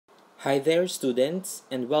Hi there, students,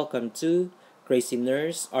 and welcome to Crazy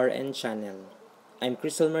Nurse RN channel. I'm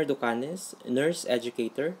Crystal Merducanes, nurse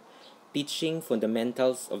educator, teaching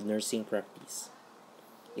fundamentals of nursing practice.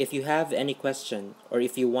 If you have any question or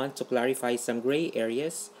if you want to clarify some gray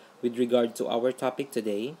areas with regard to our topic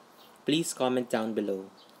today, please comment down below.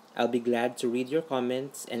 I'll be glad to read your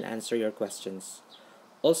comments and answer your questions.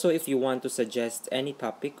 Also, if you want to suggest any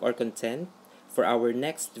topic or content for our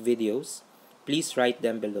next videos, please write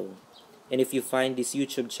them below. And if you find this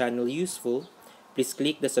YouTube channel useful, please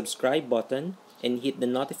click the subscribe button and hit the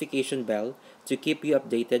notification bell to keep you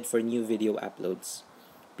updated for new video uploads.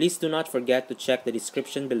 Please do not forget to check the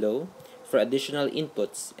description below for additional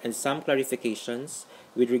inputs and some clarifications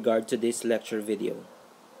with regard to this lecture video.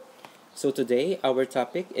 So today, our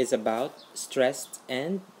topic is about stress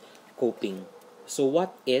and coping. So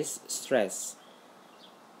what is stress?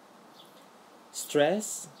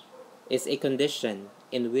 Stress is a condition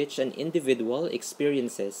in which an individual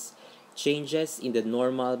experiences changes in the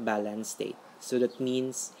normal balance state. So that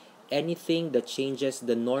means anything that changes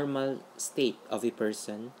the normal state of a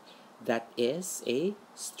person, that is a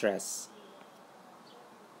stress.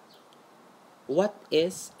 What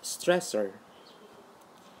is stressor?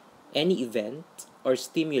 Any event or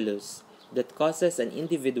stimulus that causes an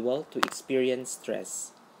individual to experience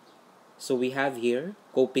stress. So we have here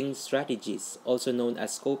coping strategies, also known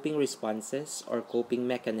as coping responses or coping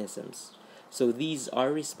mechanisms. So these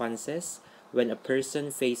are responses when a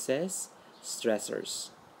person faces stressors.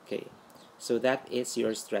 Okay, so that is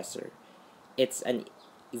your stressor. It's an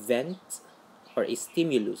event or a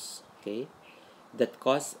stimulus, okay, that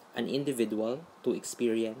cause an individual to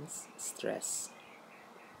experience stress.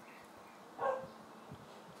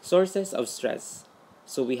 Sources of stress.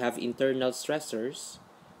 So we have internal stressors,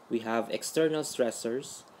 we have external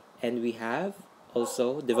stressors, and we have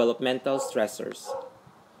also developmental stressors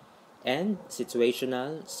and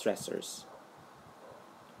situational stressors.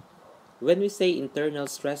 When we say internal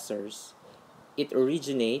stressors, it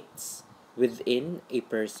originates within a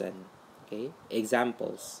person. Okay?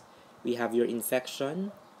 Examples. We have your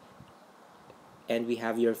infection and we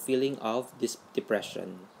have your feeling of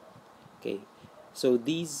depression. Okay? So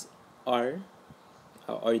these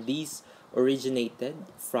originated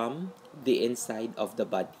from the inside of the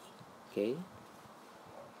body. Okay?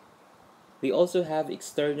 We also have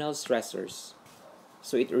external stressors.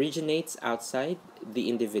 So it originates outside the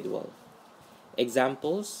individual.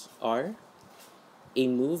 Examples are a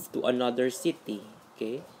move to another city,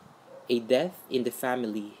 okay? A death in the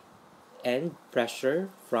family, and pressure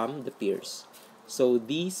from the peers. So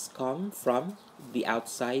these come from the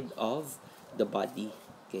outside of the body,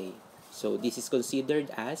 okay? So this is considered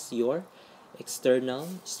as your external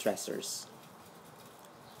stressors.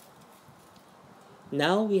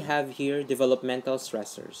 Now we have here developmental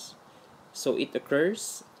stressors. So it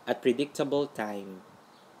occurs at predictable time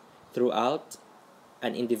throughout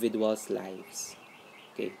an individual's lives.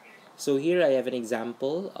 Okay. So here I have an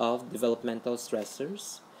example of developmental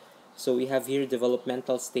stressors. So we have here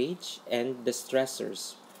developmental stage and the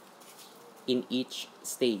stressors in each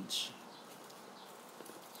stage.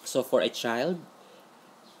 So for a child,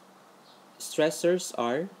 stressors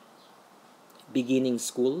are beginning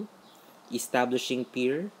school, establishing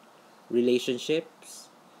peer relationships,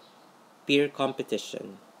 peer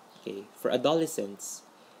competition. Okay. For adolescents,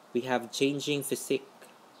 we have changing physique,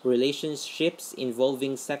 relationships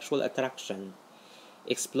involving sexual attraction,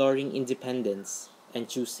 exploring independence, and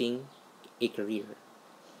choosing a career.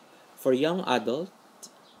 For young adult,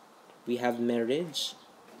 we have marriage,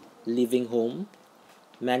 leaving home,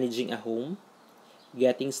 managing a home,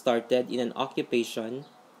 getting started in an occupation,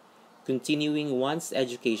 continuing one's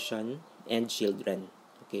education, and children.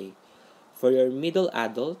 Okay. For your middle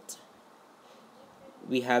adult,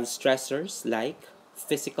 we have stressors like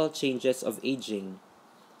physical changes of aging,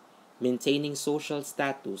 maintaining social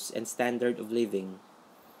status and standard of living,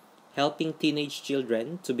 helping teenage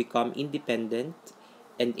children to become independent,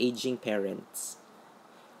 and aging parents.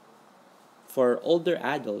 For older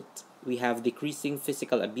adult, we have decreasing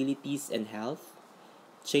physical abilities and health,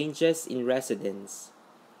 changes in residence,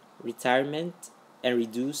 retirement and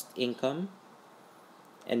reduced income,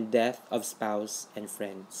 and death of spouse and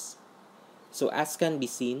friends. So as can be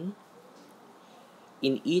seen,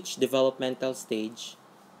 in each developmental stage,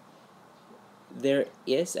 there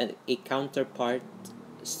is a counterpart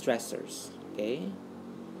stressors. Okay?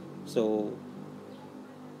 So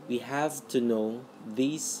we have to know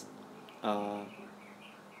these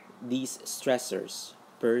stressors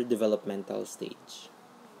per developmental stage.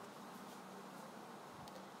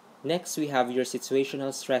 Next, we have your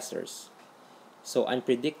situational stressors. So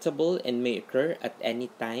unpredictable and may occur at any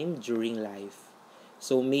time during life.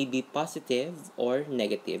 So may be positive or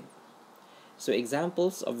negative. So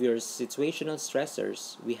examples of your situational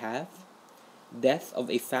stressors, we have death of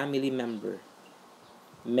a family member,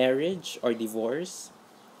 marriage or divorce,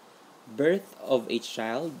 birth of a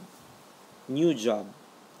child, new job,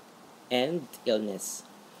 and illness.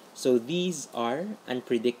 So these are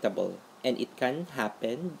unpredictable and it can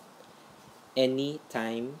happen any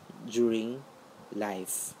time during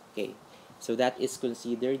life. Okay, so that is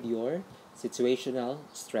considered your situational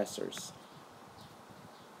stressors.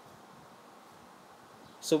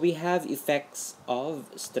 So we have effects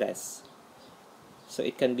of stress. So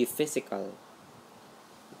it can be physical,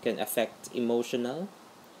 it can affect emotional,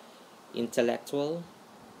 intellectual,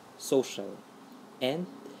 social, and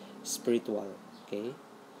spiritual. Okay,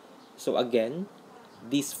 so again,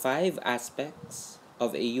 these five aspects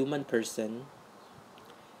of a human person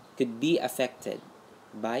could be affected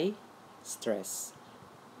by stress.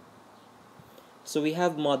 So we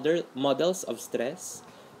have models of stress.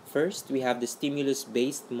 First, we have the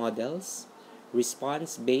stimulus-based models,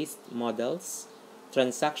 response-based models,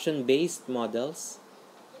 transaction-based models.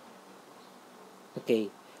 Okay,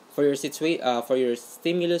 for your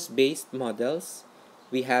stimulus-based models,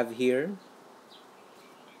 we have here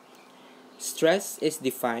stress is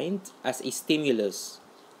defined as a stimulus,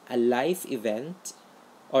 a life event,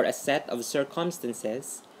 or a set of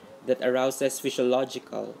circumstances that arouses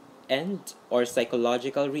physiological and or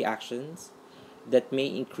psychological reactions that may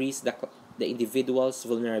increase the individual's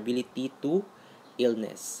vulnerability to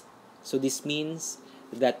illness. So this means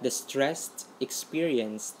that the stress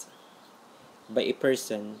experienced by a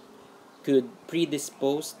person could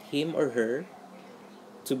predispose him or her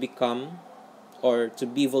to become or to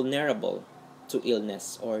be vulnerable to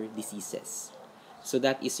illness or diseases. So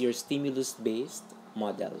that is your stimulus-based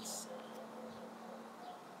models.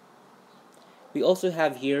 We also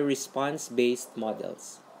have here response-based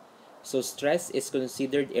models. So stress is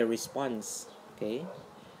considered a response. Okay?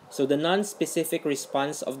 So the non-specific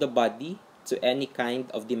response of the body to any kind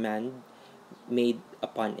of demand made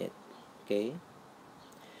upon it. Okay?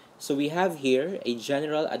 So we have here a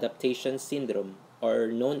general adaptation syndrome, or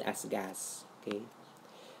known as GAS. Okay?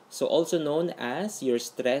 So also known as your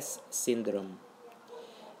stress syndrome.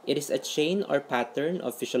 It is a chain or pattern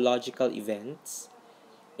of physiological events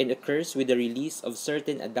and occurs with the release of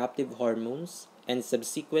certain adaptive hormones and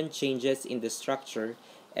subsequent changes in the structure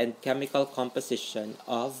and chemical composition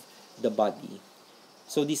of the body.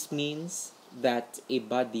 So this means that a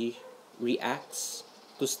body reacts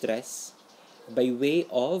to stress by way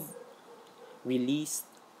of release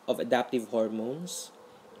of adaptive hormones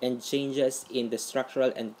and changes in the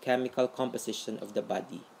structural and chemical composition of the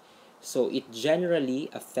body. So it generally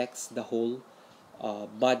affects the whole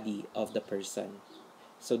body of the person.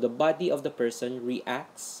 So the body of the person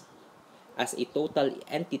reacts as a total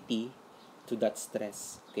entity to that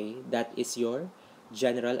stress. Okay, that is your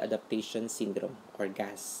general adaptation syndrome, or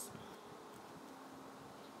GAS.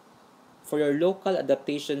 For your local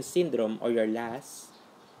adaptation syndrome, or your LAS,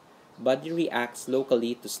 body reacts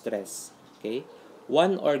locally to stress. Okay,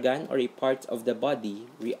 one organ or a part of the body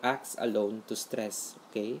reacts alone to stress.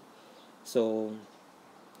 Okay, so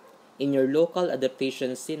in your local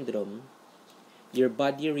adaptation syndrome, your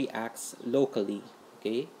body reacts locally.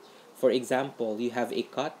 Okay, for example, you have a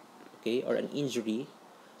cut, okay, or an injury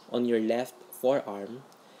on your left forearm.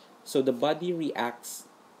 So the body reacts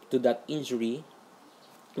to that injury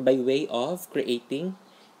by way of creating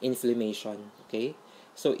inflammation. Okay,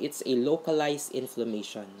 so it's a localized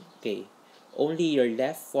inflammation. Okay, only your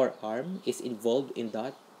left forearm is involved in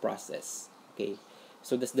that process. Okay,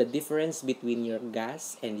 so that's the difference between your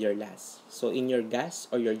GAS and your LAS. So in your GAS,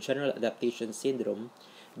 or your general adaptation syndrome,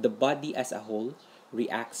 the body as a whole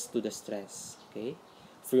reacts to the stress. Okay,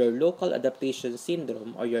 for your local adaptation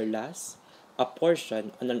syndrome, or your LAS, a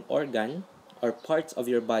portion on an organ or parts of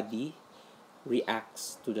your body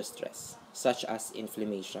reacts to the stress, such as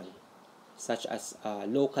inflammation, such as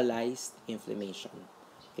localized inflammation.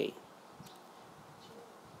 Okay,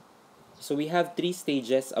 so we have three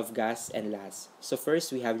stages of GAS and LAS. So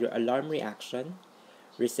first, we have your alarm reaction,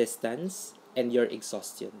 resistance, and your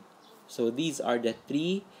exhaustion. So these are the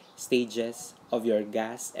three stages of your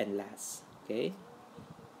GAS and LAS. Okay,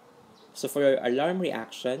 so for your alarm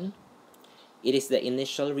reaction, it is the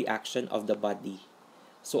initial reaction of the body.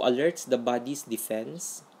 So alerts the body's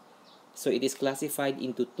defense. So it is classified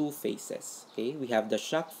into two phases. Okay, we have the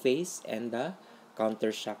shock phase and the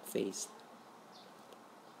counter shock phase.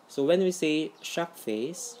 So when we say shock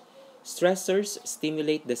phase, stressors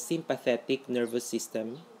stimulate the sympathetic nervous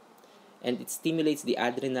system, and it stimulates the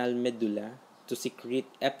adrenal medulla to secrete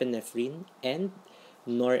epinephrine and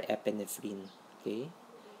norepinephrine. Okay,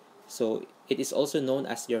 so it is also known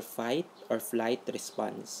as your fight or flight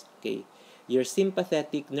response. Okay, your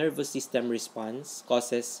sympathetic nervous system response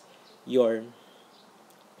causes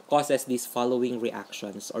these following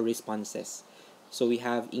reactions or responses. So we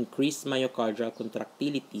have increased myocardial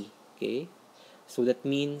contractility. Okay, so that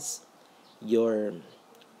means your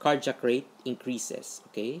cardiac rate increases.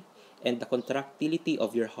 Okay, and the contractility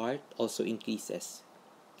of your heart also increases.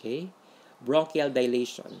 Okay, bronchial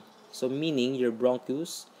dilation, so meaning your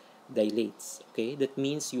bronchus dilates. Okay, that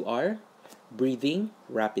means you are breathing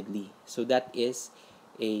rapidly. So that is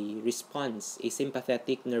a response, a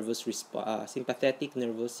sympathetic nervous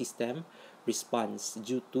system response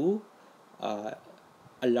due to uh,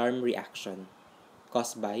 alarm reaction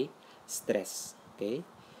caused by stress. Okay,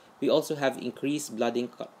 we also have increased blood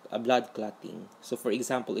clotting. So for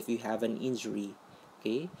example, if you have an injury,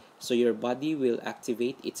 okay, so your body will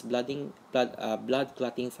activate its blood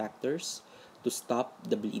clotting factors to stop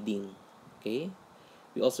the bleeding. Okay,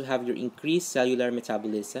 we also have your increased cellular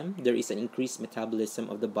metabolism. There is an increased metabolism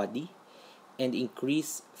of the body and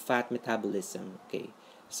increased fat metabolism. Okay,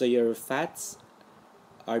 so your fats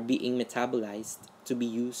are being metabolized to be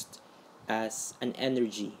used as an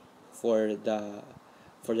energy for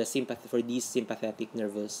these sympathetic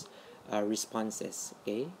nervous responses.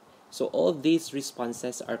 Okay, so all these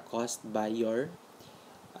responses are caused by your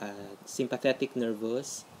sympathetic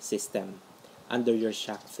nervous system under your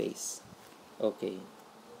shock phase. Okay,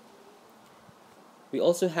 we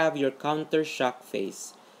also have your counter shock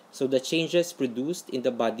phase. So the changes produced in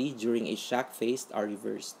the body during a shock phase are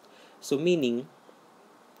reversed. So meaning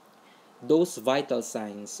those vital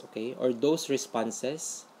signs, okay, or those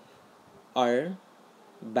responses are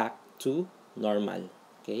back to normal.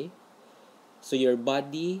 Okay, so your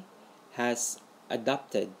body has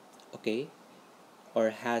adapted, okay,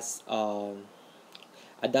 or has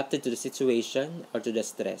adapted to the situation or to the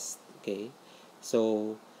stress. Okay,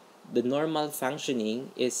 so the normal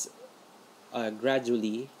functioning is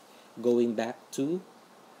gradually going back to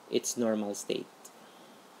its normal state.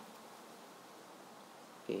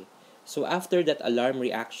 Okay, so after that alarm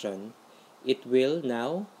reaction, it will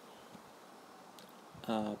now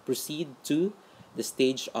proceed to the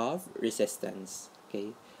stage of resistance.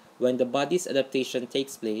 Okay, when the body's adaptation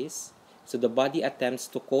takes place, so the body attempts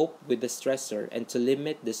to cope with the stressor and to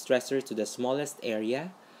limit the stressor to the smallest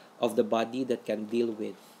area of the body that can deal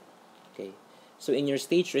with. Okay, so in your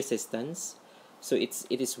stage resistance, so it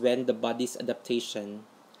is when the body's adaptation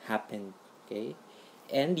happened. Okay,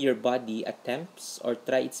 and your body attempts or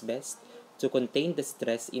try its best to contain the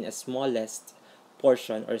stress in a smallest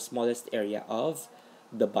portion or smallest area of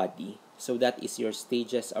the body. So that is your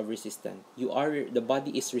stages of resistance. The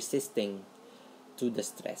body is resisting to the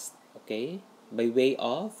stress, okay, by way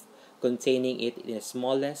of containing it in the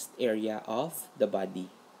smallest area of the body.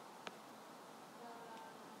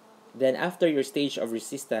 Then after your stage of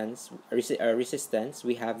resistance,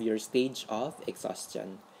 we have your stage of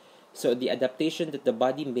exhaustion. So the adaptation that the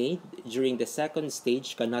body made during the second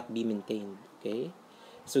stage cannot be maintained. Okay,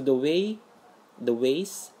 so the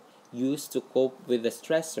ways used to cope with the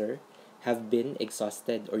stressor have been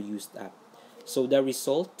exhausted or used up. So the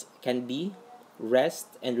result can be rest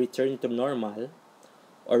and return to normal,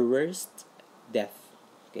 or worst, death.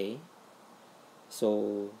 Okay,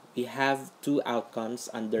 so we have two outcomes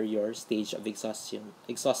under your stage of exhaustion.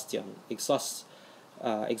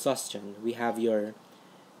 We have your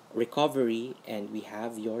recovery and we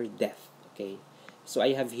have your death. Okay, so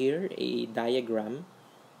I have here a diagram,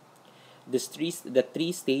 the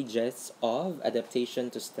three stages of adaptation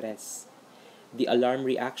to stress: the alarm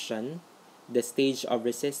reaction, the stage of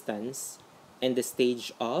resistance, and the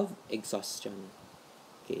stage of exhaustion.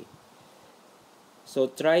 Okay, so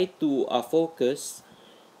try to focus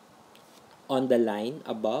on the line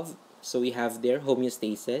above. So we have there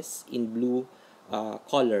homeostasis in blue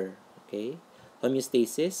color. Okay,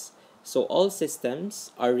 homeostasis. So all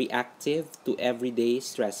systems are reactive to everyday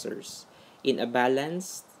stressors in a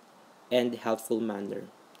balanced and helpful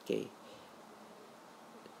manner. Okay,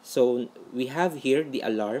 so we have here the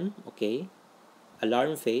alarm. Okay,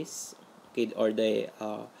 alarm phase. Okay, or the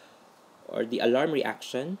alarm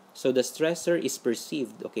reaction. So the stressor is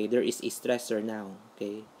perceived. Okay, there is a stressor now.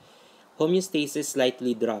 Okay, homeostasis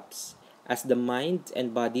slightly drops as the mind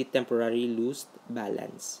and body temporarily lose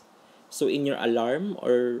balance. So in your alarm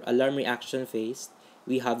or alarm reaction phase,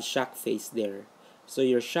 we have shock phase there. So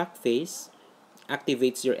your shock phase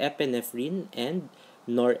activates your epinephrine and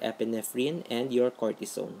norepinephrine and your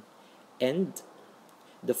cortisone. And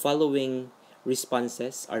the following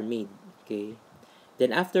responses are made. Okay, Then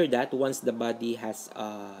after that, once the body has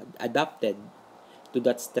adapted to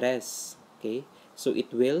that stress, okay, so it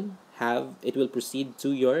will proceed to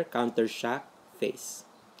your counter shock phase,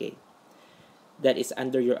 okay, that is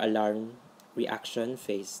under your alarm reaction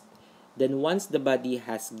phase. Then once the body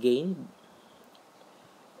has gained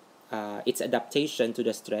its adaptation to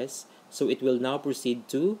the stress, so it will now proceed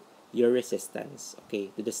to your resistance, okay,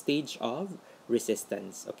 to the stage of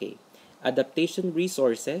resistance, okay. Adaptation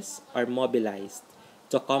resources are mobilized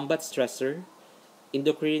to combat stressor.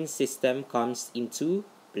 Endocrine system comes into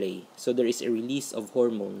play, so there is a release of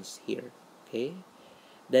hormones here, okay.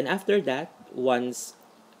 Then after that, once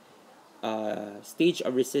stage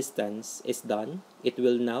of resistance is done, it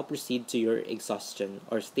will now proceed to your exhaustion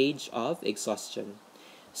or stage of exhaustion.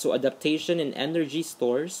 So adaptation and energy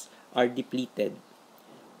stores are depleted.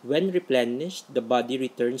 When replenished, the body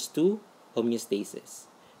returns to homeostasis.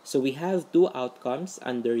 So we have two outcomes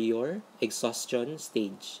under your exhaustion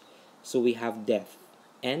stage. So we have death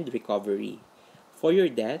and recovery. For your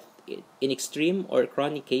death, in extreme or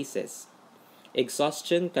chronic cases,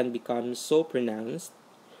 exhaustion can become so pronounced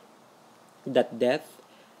that death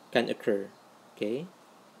can occur. Okay?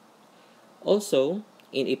 Also,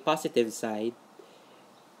 in a positive side,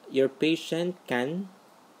 your patient can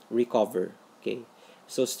recover. Okay?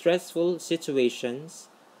 So stressful situations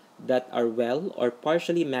that are well or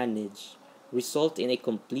partially managed result in a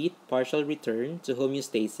complete partial return to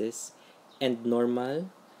homeostasis and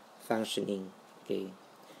normal functioning. Okay?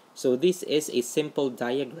 So this is a simple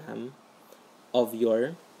diagram of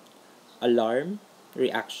your alarm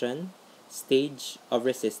reaction, stage of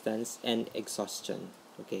resistance, and exhaustion.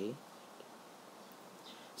 Okay?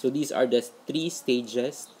 So these are the three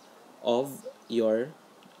stages of your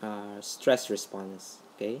stress response.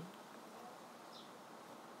 Okay?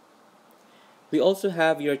 We also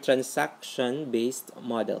have your transaction-based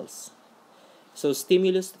models. So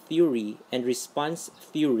stimulus theory and response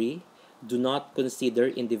theory do not consider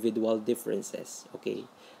individual differences. Okay?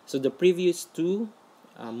 So the previous two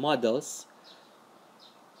models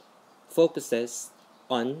focuses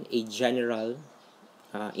on a general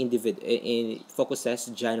focuses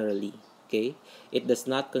generally. Okay, it does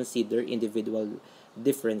not consider individual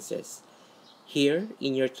differences. Here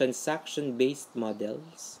in your transaction based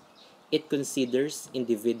models, it considers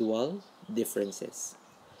individual differences.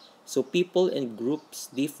 So people and groups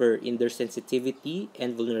differ in their sensitivity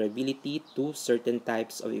and vulnerability to certain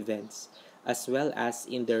types of events, as well as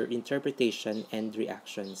in their interpretation and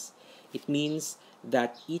reactions. It means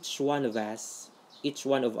that each one of us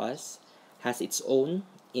has its own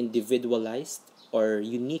individualized or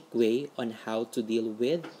unique way on how to deal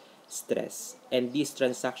with stress. And these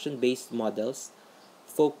transaction-based models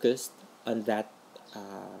focused on that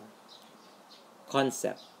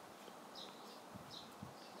concept.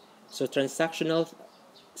 So transactional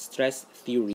stress theory